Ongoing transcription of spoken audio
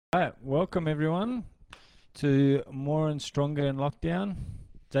Right, welcome everyone to More and Stronger in Lockdown.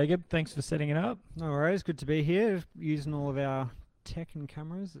 Jacob, thanks for setting it up, No worries, good to be here, using all of our tech and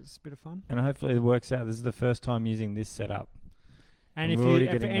cameras. It's a bit of fun. and hopefully it works out. This is the first time using this setup, And and if we're you, already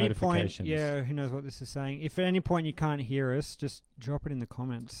if at getting any point, notifications. yeah, who knows what this is saying? If at any point you can't hear us, just drop it in the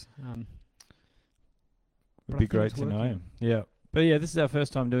comments. Would but I be think great it's to know. working. Yeah, but yeah, this is our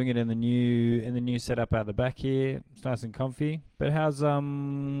first time doing it in the new setup out the back here. It's nice and comfy. But how's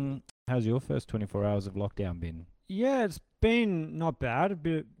your first 24 hours of lockdown been? Yeah, it's been not bad. A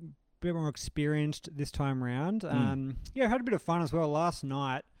bit more experienced this time round. Yeah, had a bit of fun as well last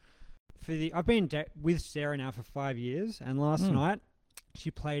night. I've been with Sarah now for 5 years, and last Mm. night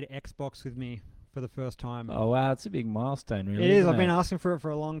she played Xbox with me for the first time. Oh wow, it's a big milestone, really. It is. Isn't I've been it? asking for it for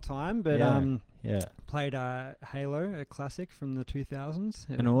a long time, but Yeah. played Halo, a classic from the 2000s.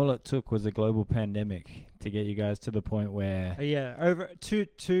 And all it took was a global pandemic to get you guys to the point where Yeah, over two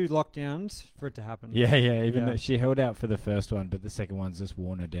lockdowns for it to happen. yeah, even Yeah. though she held out for the first one, but the second one's just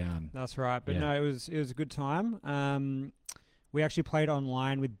worn her down. That's right. But Yeah. no, it was a good time. We actually played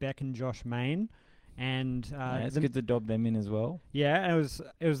online with Beck and Josh Main, and Yeah, it's good to dob them in as well. yeah, it was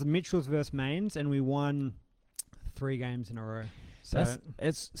the Mitchells versus Mains, and we won 3 games in a row. So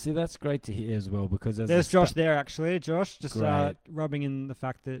That's great to hear as well, because as there's Josh there actually. Josh just Great. rubbing in the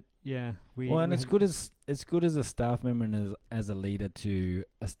fact that we well, and we it's had- good as a staff member and as a leader to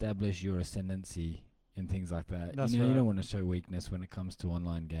establish your ascendancy in things like that. That's you right. don't want to show weakness when it comes to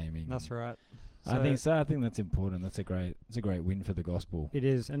online gaming. That's right. I think so. I think that's important. It's a great win for the gospel. It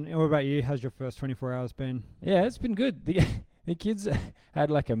is. And what about you? How's your first 24 hours been? Yeah, it's been good. The kids had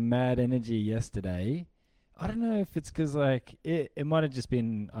like a mad energy yesterday. I don't know if it's because like it might have just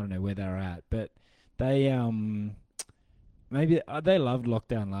been, I don't know where they're at, but they maybe they loved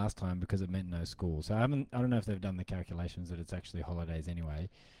lockdown last time because it meant no school. So I don't know if they've done the calculations that it's actually holidays anyway,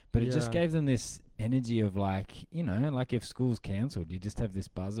 but it just Yeah. gave them this energy of like, like if school's cancelled, you just have this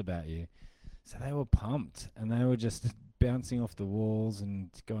buzz about you. So they were pumped and they were just bouncing off the walls and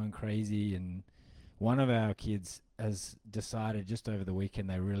going crazy. And one of our kids has decided just over the weekend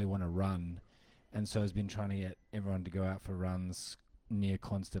they really want to run, and so has been trying to get everyone to go out for runs near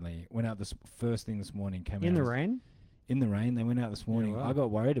constantly. Went out this first thing this morning, came In out the rain? in the rain. They went out this morning. wow. I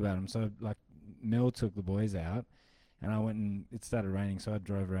got worried about them, so like Mel took the boys out, and I went and it started raining, so I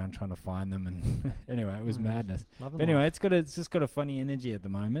drove around trying to find them. And anyway, it was Nice. madness. Loving But anyway, life. it's just got a funny energy at the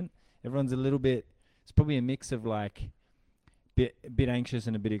moment. Everyone's a little bit. It's probably a mix of like, a bit anxious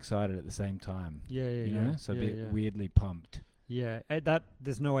and a bit excited at the same time. Yeah, yeah, You yeah. know, so a yeah, bit yeah. weirdly pumped. Yeah,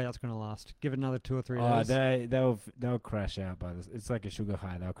 there's no way that's going to last. Give it another 2 or 3 Oh, days. they'll crash out by this. It's like a sugar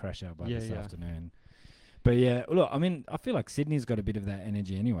high. They'll crash out by Yeah, this yeah. afternoon. But yeah, look, I mean, I feel like Sydney's got a bit of that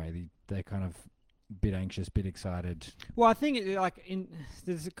energy anyway. They're kind of bit anxious, bit excited. Well, I think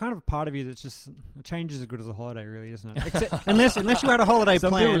there's a kind of part of you that's just a change is as good as a holiday, really, isn't it? unless you had a holiday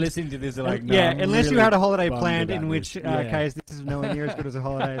Some people planned. listening to this are like, no, yeah, I'm unless you really had a holiday bummed planned, about in which this. Yeah. case this is nowhere near as good as a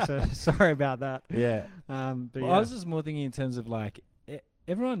holiday. So sorry about that. Yeah. But Well, yeah. I was just more thinking in terms of like,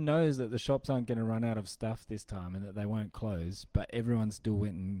 everyone knows that the shops aren't going to run out of stuff this time and that they won't close, but everyone still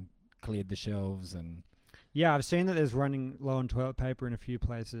went and cleared the shelves and. Yeah, I've seen that there's running low on toilet paper in a few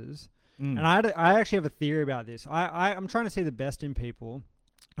places. Mm. And I actually have a theory about this. I'm trying to see the best in people.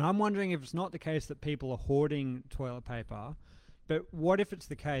 And I'm wondering if it's not the case that people are hoarding toilet paper, but what if it's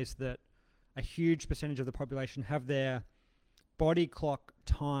the case that a huge percentage of the population have their body clock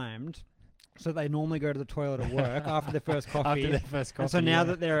timed so they normally go to the toilet at work after their first coffee. After their first coffee. And so now yeah.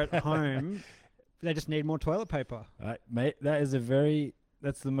 that they're at home, they just need more toilet paper. Mate, that's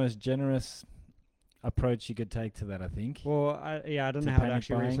the most generous approach you could take to that, I think. Well, I don't To know how to panic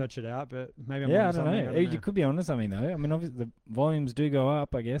actually buying. research it out, but maybe I'm Yeah, I onto don't something, know. You could be onto something though. I mean, obviously the volumes do go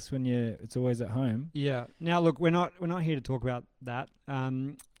up, I guess, when it's always at home. Yeah. Now, look, we're not here to talk about that.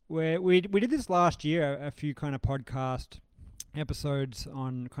 We did this last year, a few kind of podcast episodes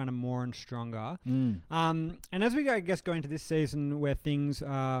on kind of more and stronger. Mm. And as we go, I guess, go into this season where things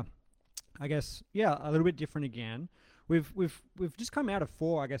are, I guess, a little bit different again. We've just come out of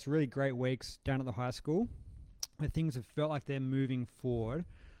 4, I guess, really great weeks down at the high school, where things have felt like they're moving forward.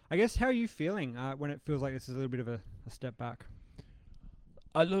 I guess, how are you feeling when it feels like this is a little bit of a step back?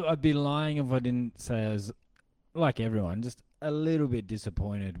 I'd be lying if I didn't say I was, like everyone, just a little bit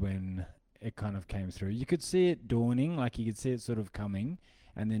disappointed when it kind of came through. You could see it dawning, like you could see it sort of coming,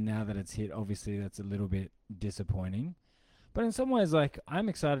 and then now that it's hit, obviously that's a little bit disappointing. But in some ways, like, I'm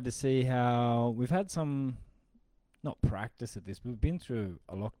excited to see how we've had some, not practice at this, but we've been through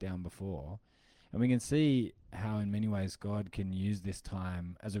a lockdown before, and we can see how in many ways God can use this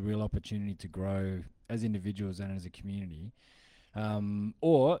time as a real opportunity to grow as individuals and as a community.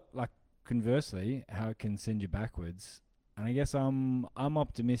 Or like conversely, how it can send you backwards. And I guess I'm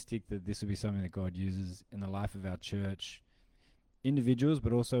optimistic that this will be something that God uses in the life of our church, individuals,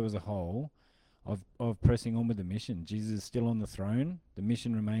 but also as a whole, of pressing on with the mission. Jesus is still on the throne. The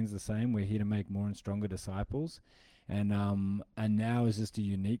mission remains the same. We're here to make more and stronger disciples, and now is just a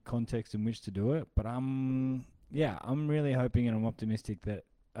unique context in which to do it. But I'm really hoping and I'm optimistic that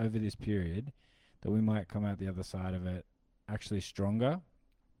over this period, that we might come out the other side of it actually stronger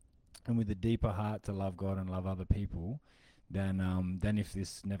and with a deeper heart to love God and love other people than if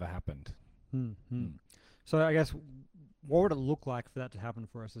this never happened. Mm. So I guess what would it look like for that to happen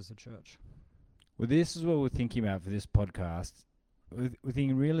for us as a church? Well, this is what we're thinking about for this podcast. We're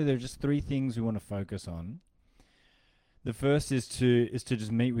thinking really there are just three things we want to focus on. The first is to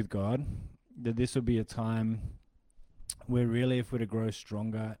just meet with God. That this will be a time where really if we're to grow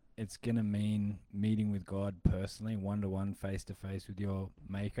stronger, it's going to mean meeting with God personally, one-to-one, face-to-face with your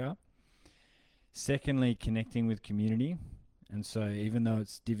maker. Secondly, connecting with community. And so even though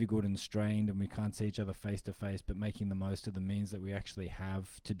it's difficult and strained and we can't see each other face-to-face, but making the most of the means that we actually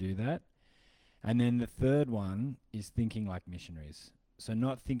have to do that. And then the third one is thinking like missionaries. So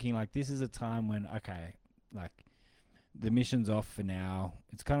not thinking like this is a time when, okay, like the mission's off for now.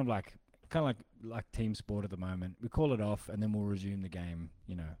 It's kind of like team sport at the moment. We call it off and then we'll resume the game,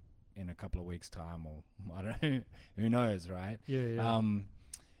 in a couple of weeks' time, or I don't know, who knows, right? Yeah.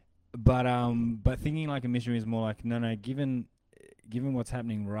 But thinking like a missionary is more like, no, given what's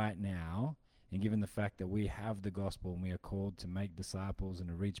happening right now, and given the fact that we have the gospel and we are called to make disciples and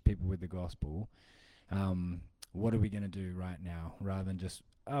to reach people with the gospel, what are we going to do right now, rather than just,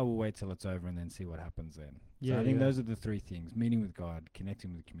 we'll wait till it's over and then see what happens then. So I think those are the three things: meeting with God,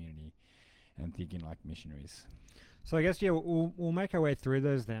 connecting with the community, and thinking like missionaries. So I guess, we'll make our way through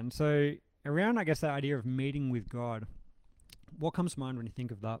those then. So around, I guess, that idea of meeting with God, what comes to mind when you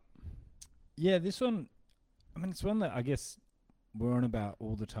think of that? Yeah, this one, it's one that I guess we're on about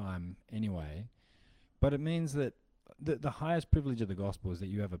all the time anyway, but it means that the highest privilege of the gospel is that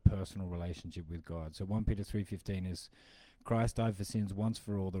you have a personal relationship with God. So 1 Peter 3:15 is, Christ died for sins once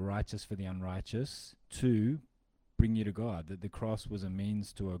for all, the righteous for the unrighteous, to bring you to God. That the cross was a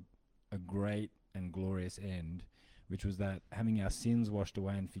means to a great and glorious end, which was that having our sins washed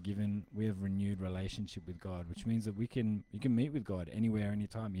away and forgiven, we have renewed relationship with God, which means that you can meet with God anywhere,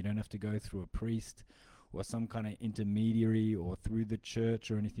 anytime. You don't have to go through a priest or some kind of intermediary or through the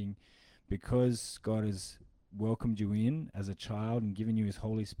church or anything, because God has welcomed you in as a child and given you his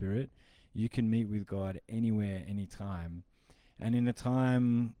Holy Spirit. You can meet with God anywhere, anytime. And in a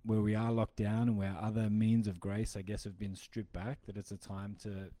time where we are locked down and where other means of grace, I guess, have been stripped back, that it's a time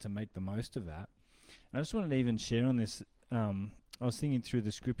to make the most of that. And I just wanted to even share on this. I was thinking through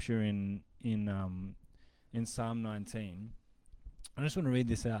the scripture in Psalm 19. I just want to read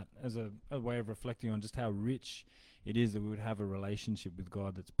this out as a way of reflecting on just how rich it is that we would have a relationship with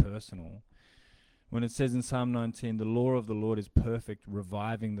God that's personal. When it says in Psalm 19, the law of the Lord is perfect,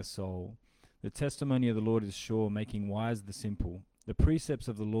 reviving the soul. The testimony of the Lord is sure, making wise the simple. The precepts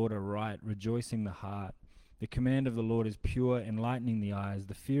of the Lord are right, rejoicing the heart. The command of the Lord is pure, enlightening the eyes.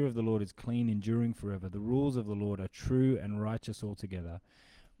 The fear of the Lord is clean, enduring forever. The rules of the Lord are true and righteous altogether.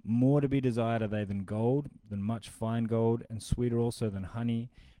 More to be desired are they than gold, than much fine gold, and sweeter also than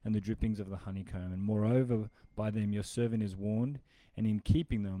honey and the drippings of the honeycomb. And moreover, by them your servant is warned, and in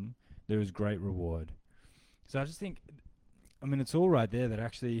keeping them there is great reward. So I just think, it's all right there that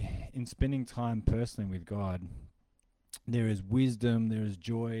actually in spending time personally with God, there is wisdom, there is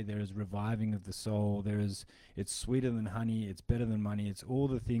joy, there is reviving of the soul, it's sweeter than honey, it's better than money, it's all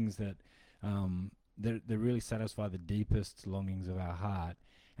the things that that really satisfy the deepest longings of our heart.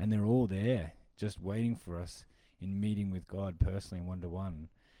 And they're all there, just waiting for us in meeting with God personally, one-to-one.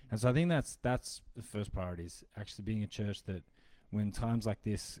 And so I think that's the first priority, is actually being a church that when times like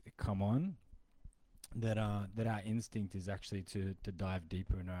this come on, that our instinct is actually to dive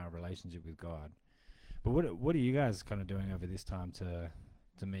deeper into our relationship with God. But what are you guys kind of doing over this time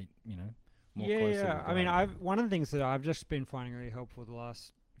to meet, more closely with God? One of the things that I've just been finding really helpful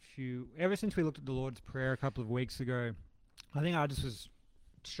ever since we looked at the Lord's Prayer a couple of weeks ago, I think I just was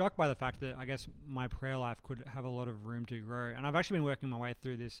struck by the fact that I guess my prayer life could have a lot of room to grow. And I've actually been working my way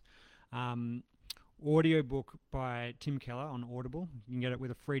through this audio book by Tim Keller on Audible. You can get it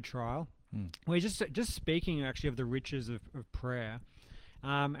with a free trial. Where he's just speaking actually of the riches of prayer.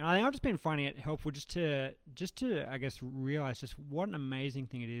 And I think I've just been finding it helpful just to I guess realize just what an amazing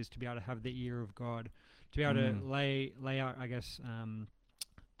thing it is to be able to have the ear of God, to be able to lay out, I guess,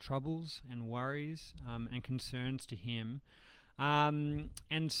 troubles and worries and concerns to him. And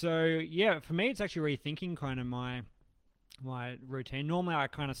so, for me, it's actually rethinking kind of my my routine. Normally, I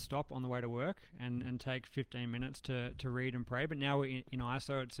kind of stop on the way to work and take 15 minutes to read and pray. But now we're in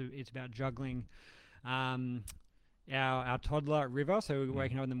ISO, it's about juggling our toddler River. So we're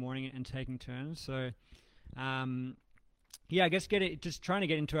waking up in the morning and taking turns. So yeah, I guess just trying to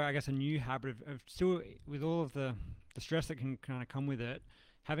get into, I guess, a new habit of still, with all of the stress that can kind of come with it,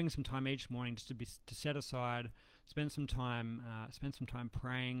 having some time each morning just to set aside, spend some time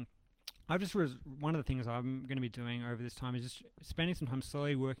praying. One of the things I'm going to be doing over this time is just spending some time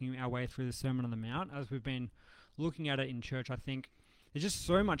slowly working our way through the Sermon on the Mount as we've been looking at it in church. I think there's just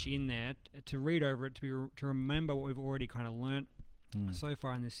so much in there to read over it, to remember what we've already kind of learnt so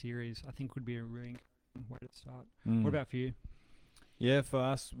far in this series. I think would be a really way to start. What about for you? Yeah, for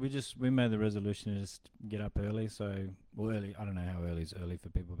us, we made the resolution to just get up early. So, early, I don't know how early is early for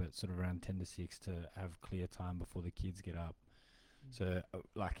people, but sort of around 10 to 6 to have clear time before the kids get up. So,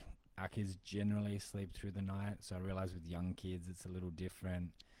 like, our kids generally sleep through the night. So I realize with young kids, it's a little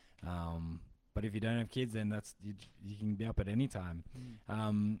different. But if you don't have kids, then you can be up at any time.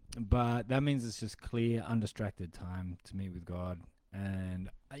 But that means it's just clear, undistracted time to meet with God.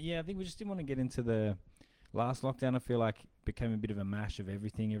 And yeah, I think we just didn't want to get into the last lockdown. I feel like it became a bit of a mash of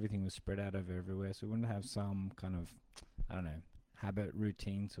everything. Everything was spread out over everywhere. So we wanted to have some kind of, I don't know, habit,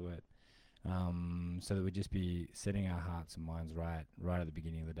 routine to it. So that we'd just be setting our hearts and minds right at the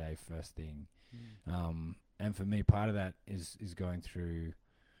beginning of the day, first thing. And for me, part of that is going through,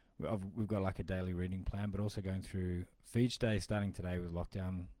 we've got like a daily reading plan, but also going through for each day, starting today with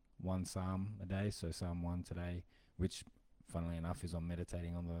lockdown, one psalm a day. So Psalm 1 today, which funnily enough is on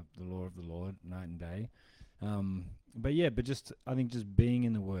meditating on the law of the Lord night and day. But just I think just being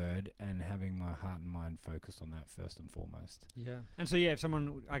in the Word and having my heart and mind focused on that first and foremost. Yeah. And so if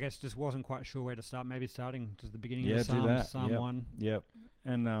someone, I guess, just wasn't quite sure where to start, maybe starting just the beginning of the do that. Psalm 1. Yep.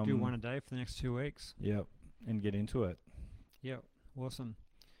 And do one a day for the next 2 weeks. Yep. And get into it. Yep. Awesome.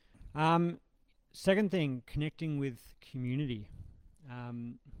 Second thing, connecting with community.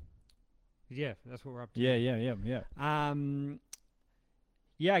 Yeah, that's what we're up to. Yeah.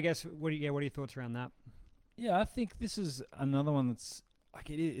 Yeah, I guess. What are your thoughts around that? Yeah, I think this is another one that's like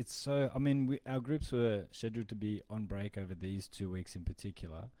it's so. I mean, our groups were scheduled to be on break over these 2 weeks in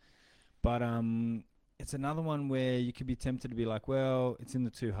particular, but it's another one where you could be tempted to be like, well, it's in the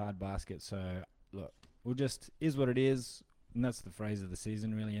too hard basket. So look, we'll just is what it is, and that's the phrase of the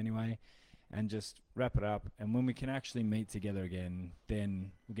season, really, anyway. And just wrap it up. And when we can actually meet together again,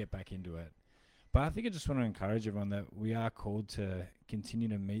 then we'll get back into it. But I think I just want to encourage everyone that we are called to continue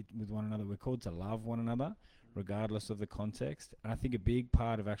to meet with one another. We're called to love one another, regardless of the context. And I think a big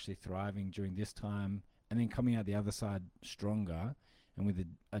part of actually thriving during this time and then coming out the other side stronger and with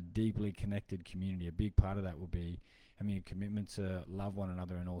a deeply connected community, a big part of that will be having a commitment to love one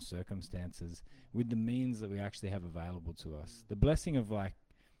another in all circumstances with the means that we actually have available to us. The blessing of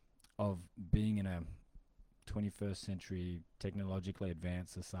being in a 21st century technologically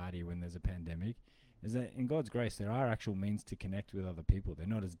advanced society when there's a pandemic is that in God's grace there are actual means to connect with other people. They're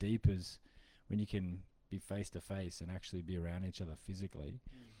not as deep as when you can be face to face and actually be around each other physically,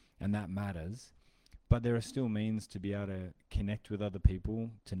 and that matters. But there are still means to be able to connect with other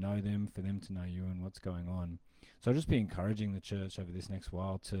people, to know them, for them to know you and what's going on. So I'll just be encouraging the church over this next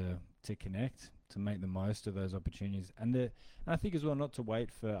while to connect, to make the most of those opportunities. And I think as well, not to wait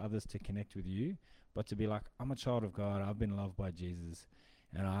for others to connect with you, but to be like, I'm a child of God, I've been loved by Jesus,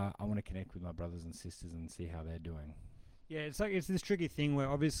 and I want to connect with my brothers and sisters and see how they're doing. Yeah, it's this tricky thing where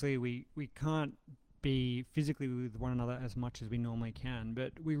obviously we can't be physically with one another as much as we normally can,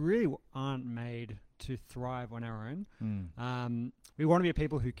 but we really aren't made to thrive on our own. We want to be a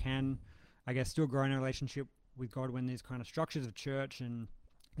people who can, I guess, still grow in a relationship with God when these kind of structures of church and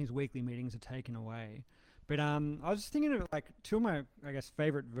these weekly meetings are taken away. But I was just thinking of like two of my, I guess,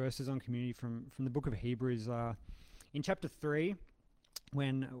 favorite verses on community from the book of Hebrews. In chapter 3,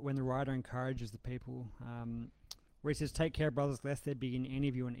 when the writer encourages the people, where he says, "Take care, brothers, lest there be in any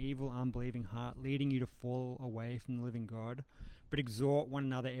of you an evil, unbelieving heart, leading you to fall away from the living God. But exhort one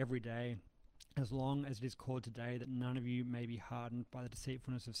another every day, as long as it is called today, that none of you may be hardened by the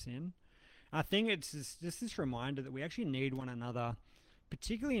deceitfulness of sin." I think it's just this reminder that we actually need one another,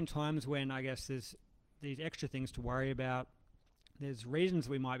 particularly in times when, I guess, there's these extra things to worry about. There's reasons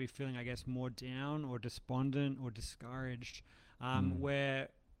we might be feeling, I guess, more down or despondent or discouraged, where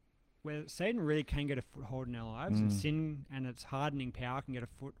Satan really can get a foothold in our lives, and sin and its hardening power can get a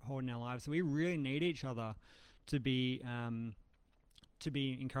foothold in our lives. So we really need each other to be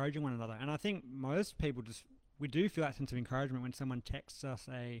encouraging one another. And I think most people we do feel that sense of encouragement when someone texts us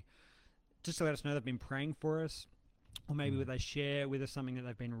just to let us know they've been praying for us, or maybe they share with us something that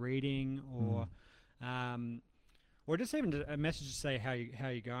they've been reading, or or just even a message to say how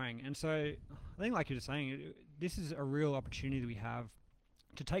you're going. And so I think, like you're just saying, this is a real opportunity that we have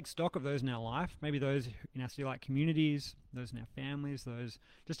to take stock of those in our life, maybe those in our City Light communities, those in our families, those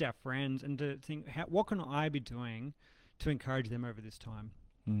just our friends, and to think, what can I be doing to encourage them over this time?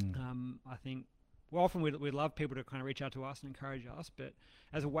 I think, well, often we love people to kind of reach out to us and encourage us, but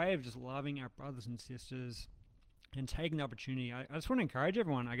as a way of just loving our brothers and sisters and taking the opportunity, I just want to encourage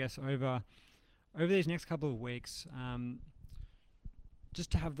everyone, I guess, over these next couple of weeks, just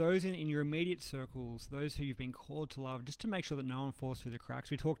to have those in your immediate circles, those who you've been called to love, just to make sure that no one falls through the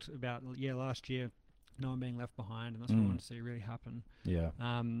cracks. We talked about, last year, no one being left behind, and that's what I want to see really happen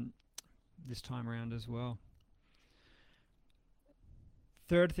this time around as well.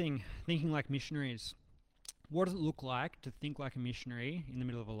 Third thing, thinking like missionaries. What does it look like to think like a missionary in the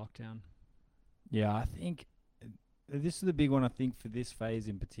middle of a lockdown? Yeah, I think this is the big one, I think, for this phase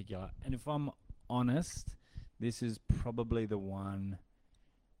in particular. And if I'm honest, this is probably the one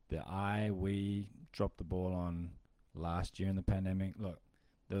that we dropped the ball on last year in the pandemic. Look,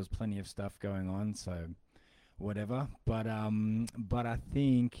 there was plenty of stuff going on, so whatever. But I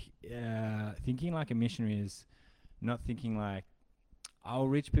think thinking like a missionary is not thinking like, I'll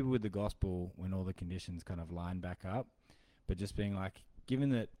reach people with the gospel when all the conditions kind of line back up, but just being like, given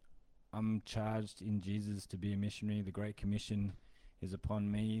that I'm charged in Jesus to be a missionary, the Great Commission is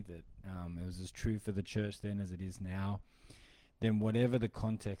upon me, that it was as true for the church then as it is now, then whatever the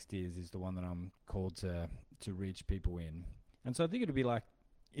context is the one that I'm called to reach people in. And so I think it'd be like,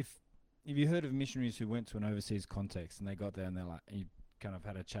 if you heard of missionaries who went to an overseas context and they got there and they're like, you kind of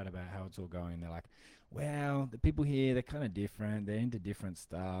had a chat about how it's all going, they're like, well, the people here, they're kind of different, they're into different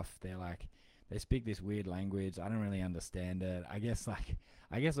stuff, they're like, they speak this weird language, I don't really understand it, I guess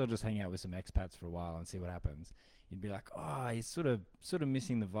I'll just hang out with some expats for a while and see what happens. You'd be like, oh, he's sort of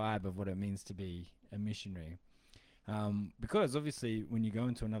missing the vibe of what it means to be a missionary. Because obviously when you go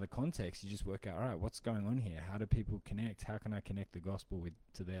into another context, you just work out, all right, what's going on here? How do people connect? How can I connect the gospel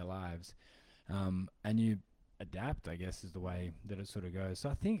to their lives? And you adapt, I guess, is the way that it sort of goes. So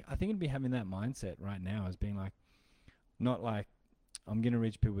I think it'd be having that mindset right now as being like, not like, I'm going to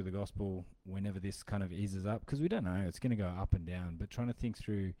reach people with the gospel whenever this kind of eases up, because we don't know, it's going to go up and down, but trying to think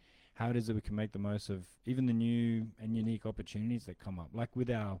through how it is that we can make the most of even the new and unique opportunities that come up. Like with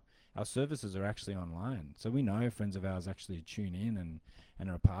our services are actually online, so we know friends of ours actually tune in and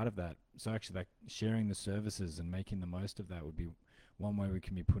are a part of that. So actually, like, sharing the services and making the most of that would be one way we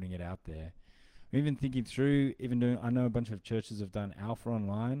can be putting it out there. Even thinking through, I know a bunch of churches have done Alpha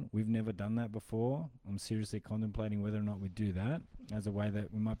online. We've never done that before. I'm seriously contemplating whether or not we do that as a way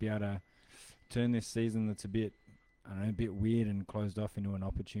that we might be able to turn this season that's a bit weird and closed off into an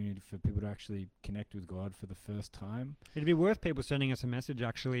opportunity for people to actually connect with God for the first time. It'd be worth people sending us a message,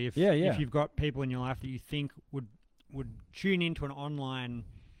 actually, if you've got people in your life that you think would tune into an online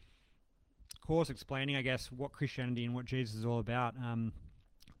course explaining, I guess, what Christianity and what Jesus is all about.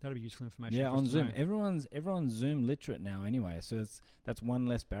 That'll be useful information. Yeah, on Zoom. Everyone's Zoom literate now anyway, so that's one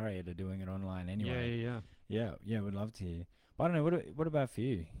less barrier to doing it online anyway. Yeah, we'd love to hear. But I don't know, what about for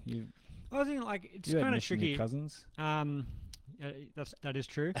you? I was thinking, like, it's kind of tricky. Cousins? That is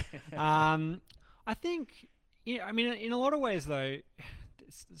true. I think, I mean, in a lot of ways though,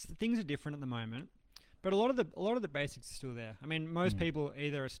 things are different at the moment, but a lot of the basics are still there. I mean, most people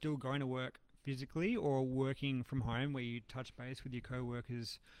either are still going to work physically or working from home, where you touch base with your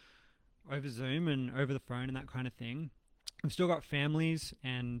co-workers over Zoom and over the phone and that kind of thing. We've still got families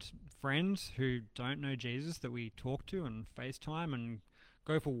and friends who don't know Jesus that we talk to and FaceTime and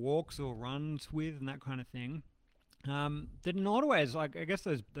go for walks or runs with and that kind of thing. That in a lot of ways, like, I guess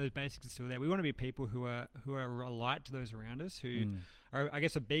those basics are still there. We want to be people who are a light to those around us, who are, I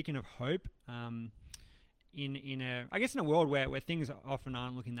guess, a beacon of hope. In a world where things often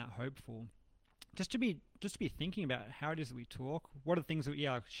aren't looking that hopeful. Just to be thinking about how it is that we talk. What are the things that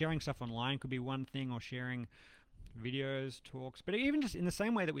like sharing stuff online could be one thing, or sharing videos, talks. But even just in the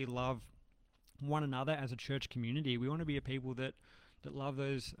same way that we love one another as a church community, we want to be a people that love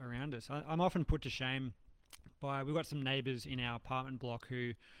those around us. I'm often put to shame by, we've got some neighbours in our apartment block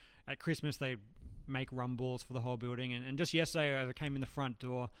who at Christmas they make rum balls for the whole building, and just yesterday as I came in the front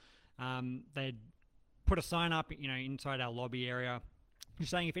door, they'd put a sign up inside our lobby area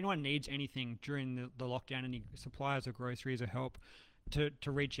just saying if anyone needs anything during the lockdown, any suppliers or groceries or help, to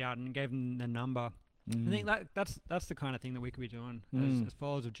reach out, and gave them the number. I think that's the kind of thing that we could be doing as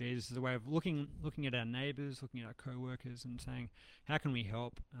followers of Jesus, as a way of looking at our neighbours, looking at our co-workers, and saying, how can we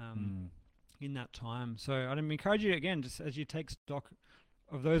help in that time? So I'd encourage you, again, just as you take stock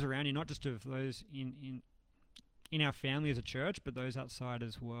of those around you, not just of those in our family as a church, but those outside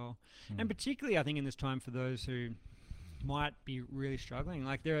as well. And particularly, I think, in this time, for those who might be really struggling.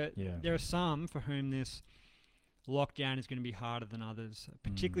 Like there Yeah. are some for whom this lockdown is going to be harder than others,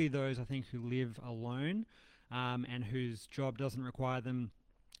 particularly those I think who live alone, and whose job doesn't require them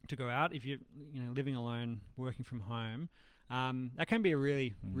to go out. If you're living alone, working from home, that can be a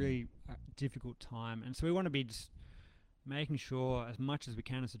really difficult time. And so we want to be just making sure as much as we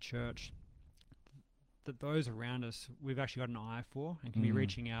can as a church that those around us we've actually got an eye for and can be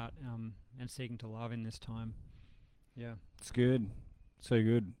reaching out and seeking to love in this time. Yeah, It's good. So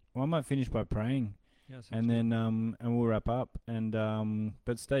good. Well, I might finish by praying. yeah, And then and we'll wrap up. And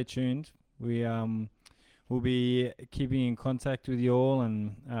but stay tuned. We we'll be keeping in contact with you all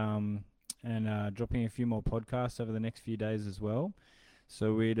and dropping a few more podcasts over the next few days as well.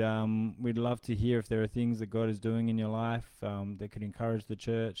 So we'd love to hear if there are things that God is doing in your life that could encourage the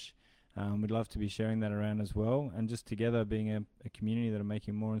church. We'd love to be sharing that around as well, and just together being a community that are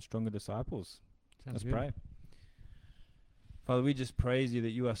making more and stronger disciples. Let's pray. Father, we just praise you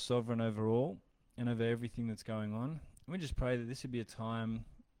that you are sovereign over all and over everything that's going on. We just pray that this would be a time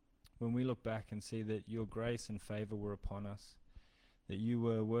when we look back and see that your grace and favor were upon us, that you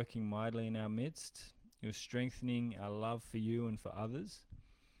were working mightily in our midst, you were strengthening our love for you and for others,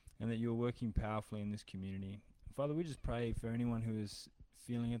 and that you were working powerfully in this community. Father, we just pray for anyone who is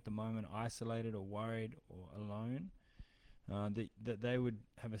feeling at the moment isolated or worried or alone, that they would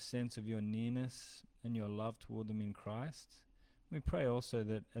have a sense of your nearness and your love toward them in Christ. We pray also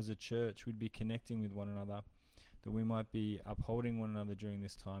that as a church we'd be connecting with one another, that we might be upholding one another during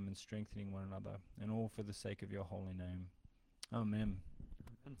this time and strengthening one another, and all for the sake of your holy name. Amen.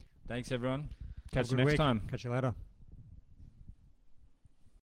 Thanks, everyone. Catch you next time. Catch you later.